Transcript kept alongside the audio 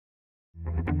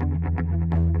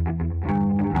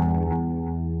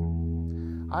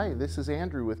Hi, this is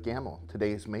Andrew with Gamble.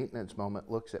 Today's maintenance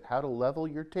moment looks at how to level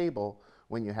your table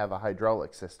when you have a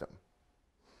hydraulic system.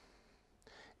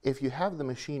 If you have the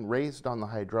machine raised on the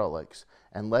hydraulics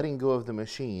and letting go of the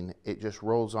machine, it just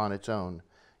rolls on its own,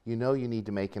 you know you need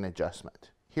to make an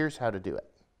adjustment. Here's how to do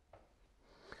it.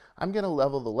 I'm going to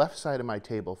level the left side of my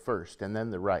table first and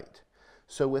then the right.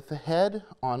 So with the head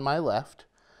on my left,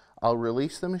 I'll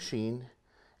release the machine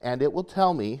and it will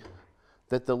tell me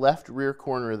that the left rear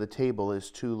corner of the table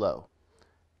is too low.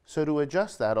 So to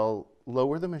adjust that, I'll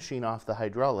lower the machine off the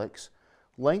hydraulics,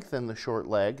 lengthen the short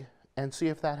leg, and see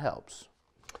if that helps.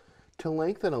 To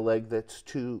lengthen a leg that's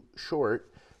too short,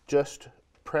 just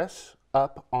press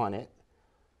up on it,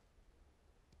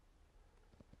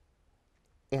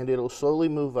 and it'll slowly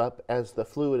move up as the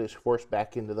fluid is forced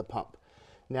back into the pump.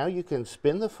 Now you can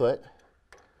spin the foot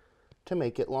to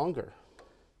make it longer.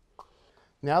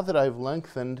 Now that I've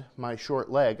lengthened my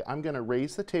short leg, I'm going to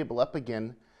raise the table up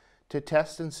again to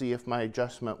test and see if my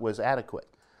adjustment was adequate.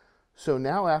 So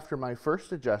now after my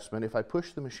first adjustment, if I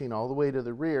push the machine all the way to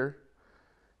the rear,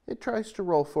 it tries to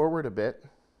roll forward a bit.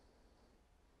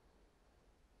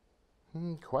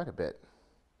 Quite a bit.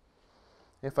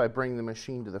 If I bring the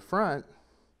machine to the front,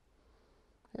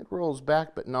 it rolls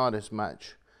back but not as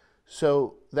much.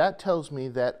 So that tells me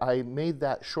that I made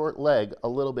that short leg a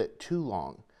little bit too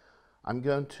long. I'm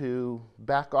going to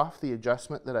back off the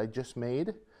adjustment that I just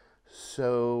made,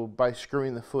 so by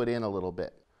screwing the foot in a little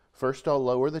bit. First I'll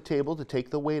lower the table to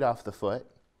take the weight off the foot.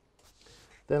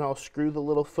 Then I'll screw the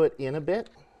little foot in a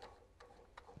bit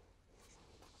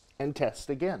and test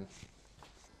again.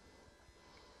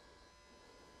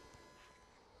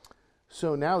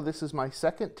 So now this is my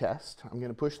second test. I'm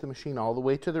going to push the machine all the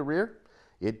way to the rear.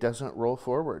 It doesn't roll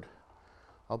forward.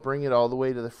 I'll bring it all the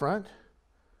way to the front.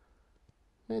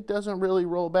 It doesn't really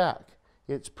roll back.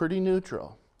 It's pretty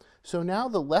neutral. So now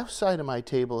the left side of my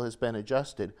table has been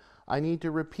adjusted. I need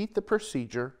to repeat the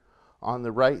procedure on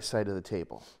the right side of the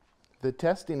table. The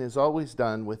testing is always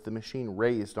done with the machine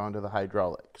raised onto the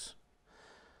hydraulics.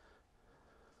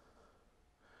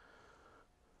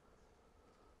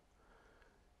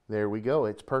 There we go,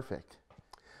 it's perfect.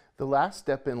 The last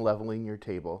step in leveling your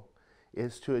table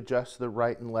is to adjust the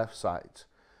right and left sides.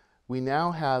 We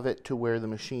now have it to where the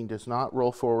machine does not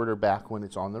roll forward or back when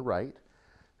it's on the right.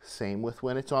 Same with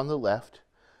when it's on the left.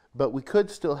 But we could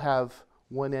still have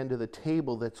one end of the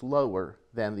table that's lower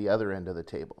than the other end of the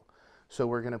table. So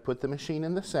we're going to put the machine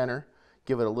in the center,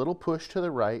 give it a little push to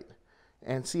the right,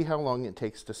 and see how long it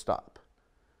takes to stop.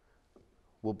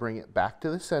 We'll bring it back to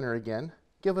the center again,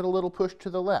 give it a little push to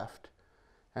the left,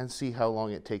 and see how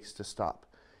long it takes to stop.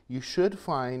 You should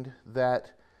find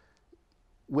that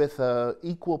with an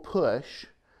equal push,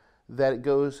 that it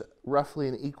goes roughly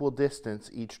an equal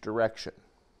distance each direction.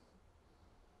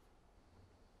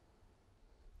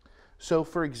 So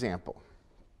for example,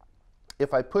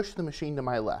 if I push the machine to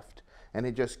my left and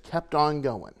it just kept on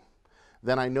going,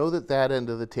 then I know that that end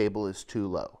of the table is too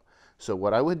low. So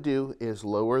what I would do is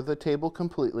lower the table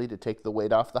completely to take the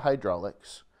weight off the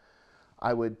hydraulics.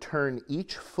 I would turn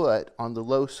each foot on the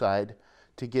low side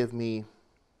to give me,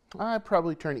 I'd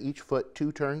probably turn each foot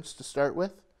 2 turns to start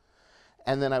with,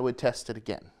 and then I would test it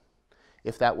again.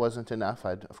 If that wasn't enough,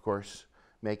 I'd of course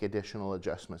make additional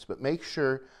adjustments. But make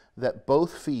sure that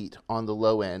both feet on the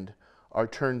low end are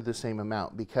turned the same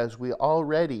amount, because we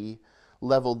already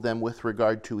leveled them with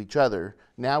regard to each other.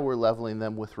 Now we're leveling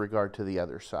them with regard to the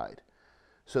other side.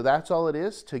 So that's all it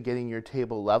is to getting your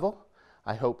table level.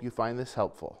 I hope you find this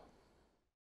helpful.